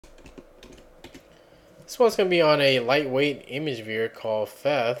This one's going to be on a lightweight image viewer called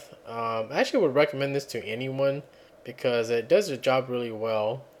Feth. I actually would recommend this to anyone because it does the job really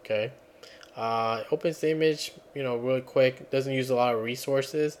well. Okay, it opens the image, really quick. Doesn't use a lot of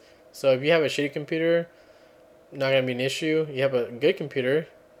resources. So if you have a shitty computer, not gonna be an issue. You have a good computer,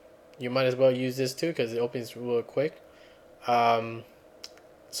 you might as well use this too because it opens really quick. Um,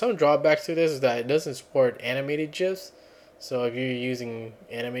 some drawbacks to this is that it doesn't support animated GIFs. So if you're using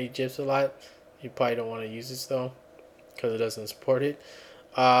animated GIFs a lot, you probably don't want to use this though because it doesn't support it.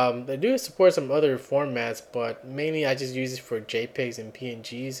 They do support some other formats, but mainly I just use it for JPEGs and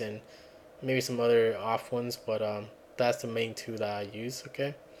PNGs and maybe some other off ones. But that's the main two that I use.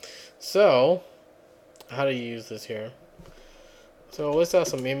 Okay, so how do you use this here? So let's have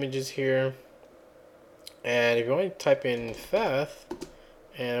some images here, and if you want to type in Feth,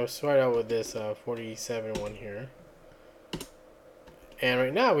 and we'll start out with this 47 one here. And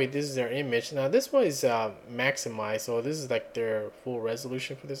right now, this is our image. Now this one is maximized, so this is like their full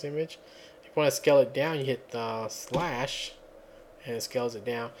resolution for this image. If you want to scale it down, you hit slash, and it scales it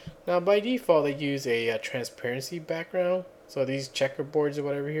down. Now by default, they use a transparency background. So these checkerboards or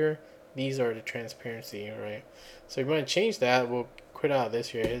whatever here, these are the transparency, right? So if you want to change that, we'll quit out of this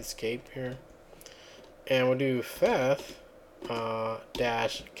here, hit escape here, and we'll do Feth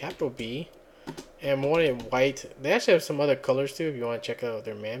dash capital B. And we want it white. They actually have some other colors too if you want to check out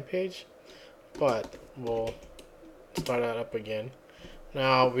their man page. But we'll start that up again.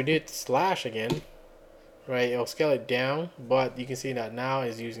 Now we did slash again, right? It'll scale it down, but you can see that now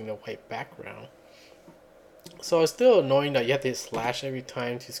it's using the white background. So it's still annoying that you have to hit slash every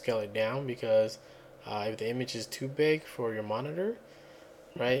time to scale it down because if the image is too big for your monitor,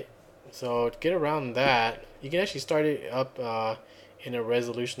 right? So to get around that, you can actually start it up in a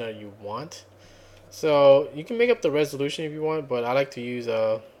resolution that you want. So you can make up the resolution if you want, but I like to use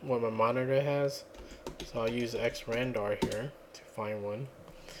what my monitor has. So I'll use xrandar here to find one.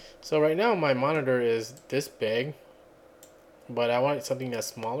 So right now my monitor is this big, but I want something that's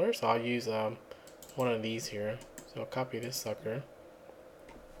smaller, so I'll use one of these here. So I'll copy this sucker.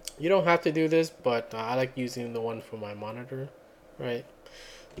 You don't have to do this, but I like using the one for my monitor, right?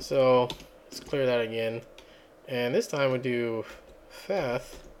 So let's clear that again, and this time we'll do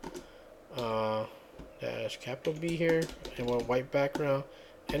Feth dash capital B here, and we'll white background,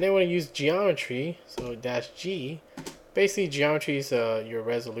 and then we'll use geometry, so dash G. Basically geometry is your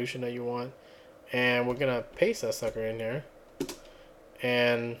resolution that you want, and we're gonna paste that sucker in there,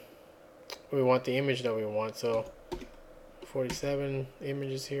 and we want the image that we want, so 47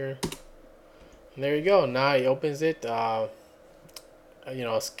 images here, and there you go. Now it opens it,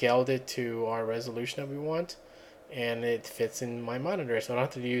 scaled it to our resolution that we want, and it fits in my monitor, so I don't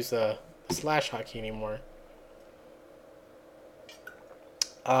have to use the slash hotkey anymore.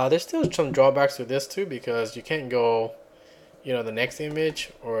 There's still some drawbacks to this too because you can't go, the next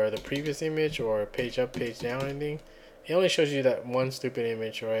image or the previous image or page up, page down, anything. It only shows you that one stupid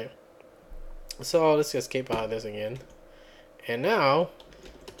image, right? So let's escape out of this again. And now,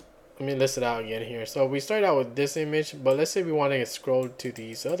 let me list it out again here. So we start out with this image, but let's say we want to scroll to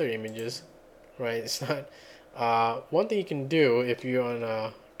these other images, right? It's not. One thing you can do if you're on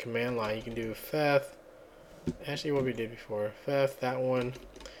a command line, you can do Feth. Actually, what we did before, Feth, that one,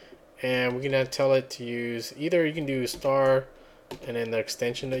 and we're gonna tell it to use either you can do star and then the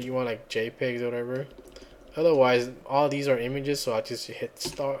extension that you want, like JPEGs or whatever. Otherwise, all these are images, so I just hit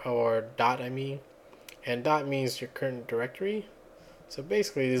star or dot. I mean, and dot means your current directory. So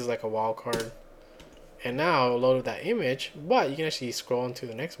basically, this is like a wildcard. And now it'll load that image, but you can actually scroll into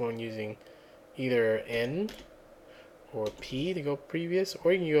the next one using either N or P to go previous,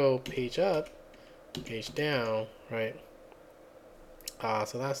 or you can go page up, page down, right?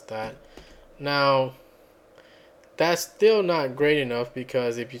 So that's that. Now, that's still not great enough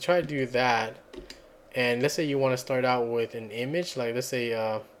because if you try to do that, and let's say you want to start out with an image, like let's say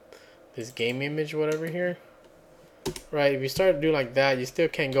this game image, whatever here, right? If you start to do like that, you still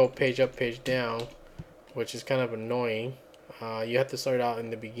can't go page up, page down, which is kind of annoying. You have to start out in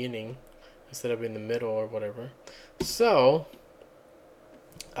the beginning instead of in the middle or whatever. So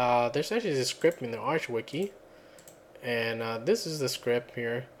there's actually a script in the Arch wiki, and this is the script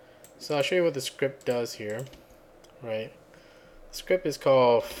here. So I'll show you what the script does here, right? The script is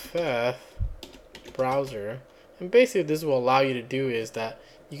called Feth browser, and basically this will allow you to do is that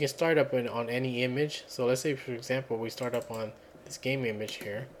you can start up on any image. So let's say for example we start up on this game image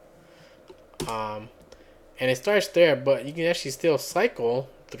here, and it starts there, but you can actually still cycle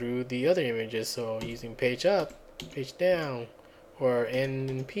through the other images, so using page up, page down, or N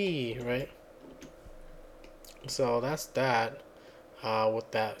and P, right? So that's that,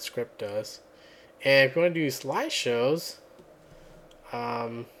 what that script does. And if you want to do slideshows,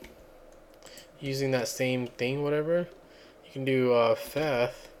 using that same thing, whatever, you can do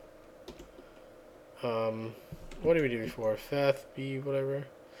feth. What did we do before? Feth b whatever.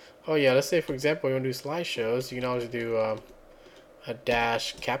 Oh yeah, let's say for example you want to do slideshows. You can always do a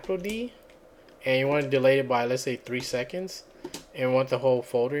dash capital D, and you want to delay it by, let's say, 3 seconds, and we want the whole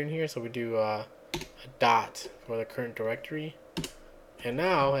folder in here, so we do a dot for the current directory, and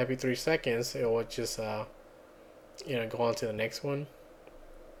now every 3 seconds it will just you know, go on to the next one,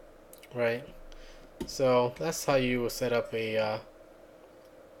 right? So that's how you will set up a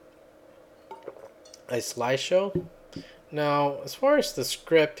slideshow. Now as far as the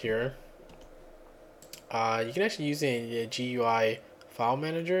script here, you can actually use a GUI file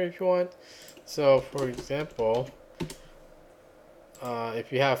manager if you want. So for example,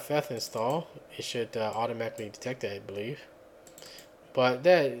 if you have feth install, it should automatically detect it, I believe. But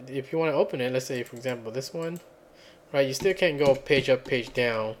that, if you want to open it, let's say for example this one, right, you still can't go page up, page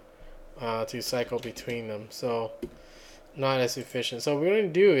down to cycle between them. So not as efficient. So what we're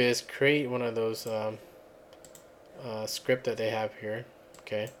going to do is create one of those script that they have here.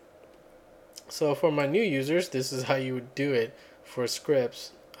 Okay. So for my new users, this is how you would do it for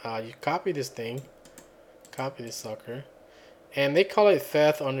scripts. You copy this thing, copy this sucker, and they call it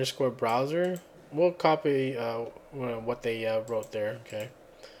feth underscore browser. We'll copy what they wrote there, okay?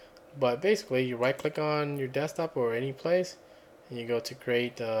 But basically, you right click on your desktop or any place, and you go to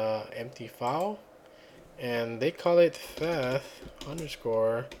create empty file, and they call it feth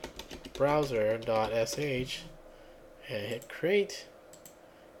underscore browser.sh, and hit create.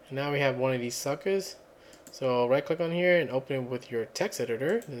 And now we have one of these suckers. So right click on here and open it with your text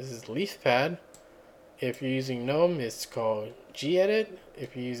editor. This is LeafPad. If you're using GNOME, it's called gedit.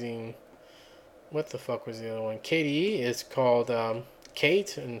 If you're using, what the fuck was the other one? KDE, it's called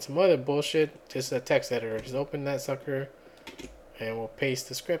Kate, and some other bullshit. Just a text editor. Just open that sucker and we'll paste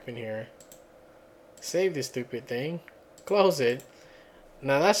the script in here. Save this stupid thing. Close it.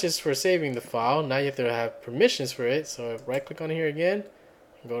 Now that's just for saving the file. Now you have to have permissions for it. So right click on here again.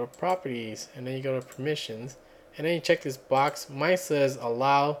 Go to properties, and then you go to permissions, and then you check this box. Mine says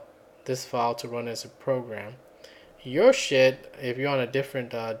allow this file to run as a program. Your shit, if you're on a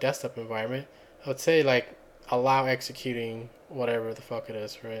different desktop environment, I would say like allow executing whatever the fuck it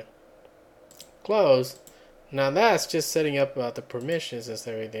is, right? Close. Now that's just setting up the permissions and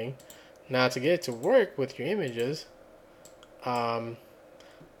everything. Now to get it to work with your images,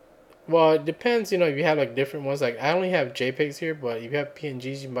 well, it depends, you know, if you have like different ones. Like I only have JPEGs here, but if you have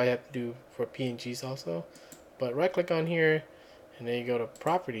PNGs, you might have to do for PNGs also. But right click on here, and then you go to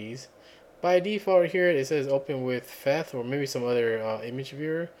properties. By default here, it says open with feth or maybe some other image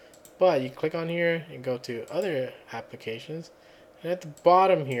viewer. But you click on here and go to other applications. And at the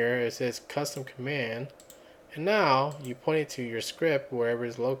bottom here, it says custom command. And now you point it to your script wherever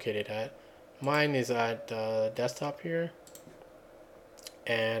it's located at. Mine is at desktop here.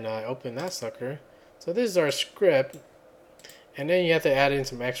 And I open that sucker. So this is our script, and then you have to add in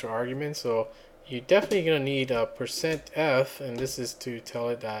some extra arguments. So you're definitely gonna need a %f, and this is to tell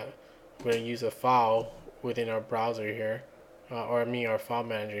it that we're gonna use a file within our browser here, or I mean our file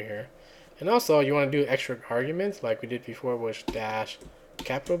manager here. And also you want to do extra arguments like we did before, which dash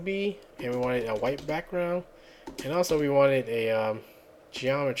capital B, and we wanted a white background, and also we wanted a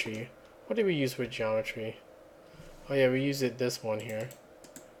geometry. What did we use for geometry? Oh yeah, we used this one here.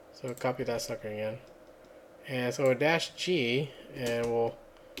 So copy that sucker again. And so dash G, and we'll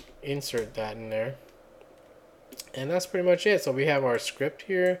insert that in there. And that's pretty much it. So we have our script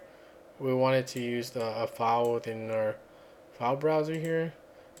here. We wanted to use a file within our file browser here.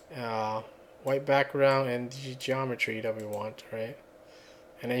 White background and the geometry that we want, right?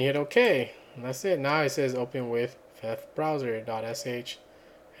 And then you hit OK. And that's it. Now it says open with fethbrowser.sh.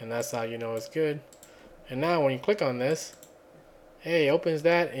 And that's how you know it's good. And now when you click on this, hey, it opens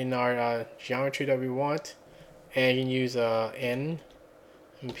that in our geometry that we want, and you can use N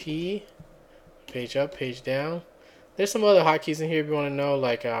and P, page up, page down. There's some other hotkeys in here if you want to know,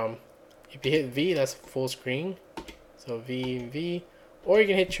 like if you hit V, that's full screen, so V and V, or you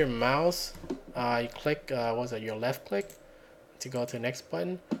can hit your mouse. You click, what was that? Your left click to go to the next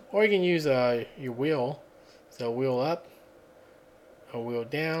button, or you can use your wheel, so wheel up, or wheel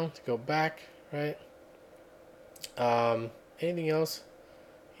down to go back, right? Anything else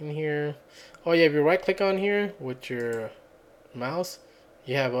in here? Oh yeah, if you right click on here with your mouse,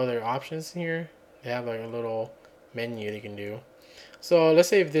 you have other options in here. They have like a little menu that you can do. So let's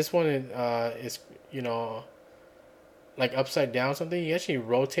say if this one is you know, like upside down something, you actually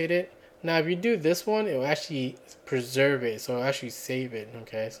rotate it. Now, if you do this one, it will actually preserve it, so it'll actually save it.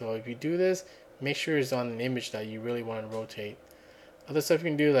 Okay, so if you do this, make sure it's on an image that you really want to rotate. Other stuff you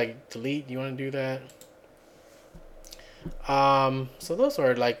can do, like delete, you want to do that. So those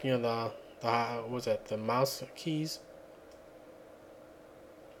are like, you know, what's that, the mouse keys.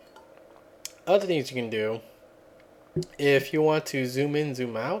 Other things you can do, if you want to zoom in,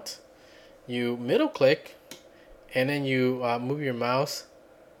 zoom out, you middle click, and then you move your mouse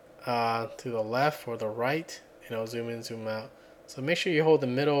to the left or the right, and it'll zoom in, zoom out. So make sure you hold the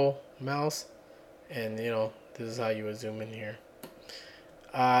middle mouse, and you know, this is how you would zoom in here.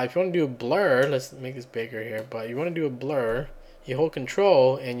 If you want to do a blur, let's make this bigger here, but you want to do a blur, you hold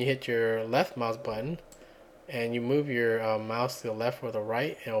control and you hit your left mouse button, and you move your mouse to the left or the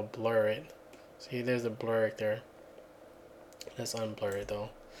right, and it'll blur it. See, there's a blur right there. Let's unblur it though.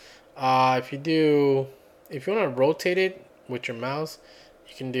 If you want to rotate it with your mouse,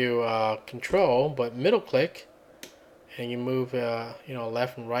 you can do control, but middle click, and you move you know,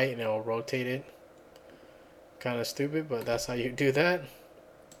 left and right, and it'll rotate it. Kind of stupid, but that's how you do that.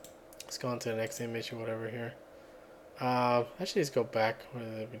 Let's go on to the next image or whatever here. Actually, let's go back. What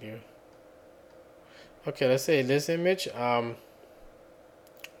did we do? Okay, let's say this image.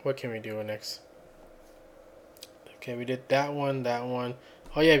 What can we do next? Okay, we did that one, that one.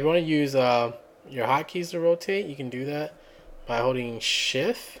 Oh yeah, if you want to use your hotkeys to rotate, you can do that by holding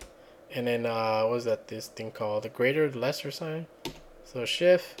Shift, and then what is that? This thing called the greater, the lesser sign. So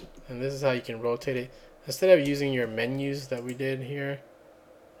Shift, and this is how you can rotate it. Instead of using your menus that we did here,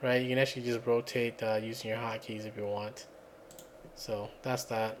 right? You can actually just rotate using your hotkeys if you want. So that's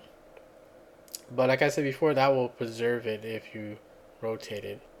that. But like I said before, that will preserve it if you rotate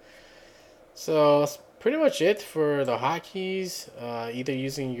it. So that's pretty much it for the hotkeys. Either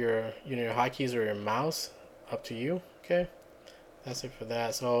using your your hotkeys or your mouse, up to you. Okay, that's it for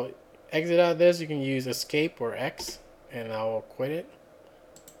that. So exit out of this. You can use Escape or X, and I will quit it.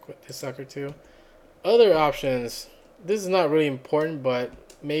 Quit this sucker too. Other options. This is not really important, but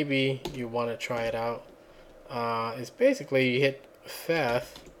maybe you want to try it out. It's basically you hit F-M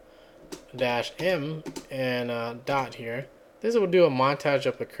and dot here. This will do a montage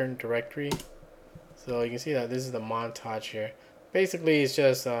of the current directory. So you can see that this is the montage here. Basically, it's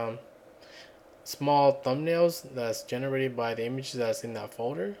just small thumbnails that's generated by the images that's in that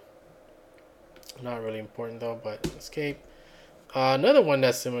folder. Not really important though, but escape. Another one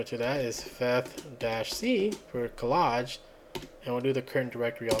that's similar to that is F-C for collage, and we'll do the current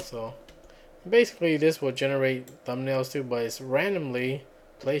directory also. Basically, this will generate thumbnails too, but it's randomly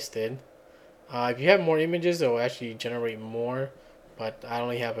placed. If you have more images, it will actually generate more, but I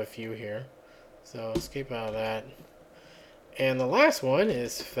only have a few here. So escape out of that. And the last one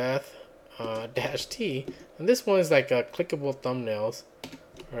is F-T, and this one is like a clickable thumbnails,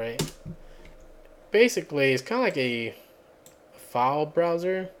 right? Basically, it's kind of like a file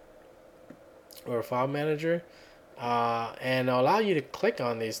browser or a file manager, and it'll allow you to click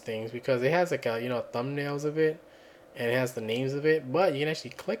on these things because it has like a, you know, thumbnails of it, and it has the names of it, but you can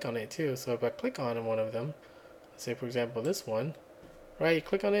actually click on it too. So if I click on one of them, let's say for example this one, right, you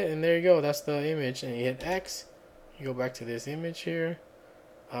click on it and there you go, that's the image, and you hit X, you go back to this image here,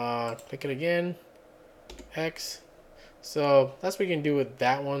 click it again, X. So that's what you can do with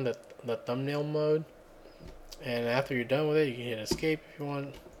that one, the thumbnail mode. And after you're done with it, you can hit escape if you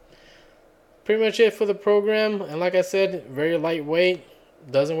want. Pretty much it for the program, and like I said, very lightweight,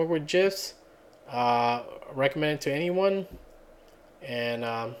 doesn't work with GIFs. Recommend it to anyone,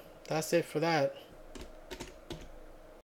 and that's it for that.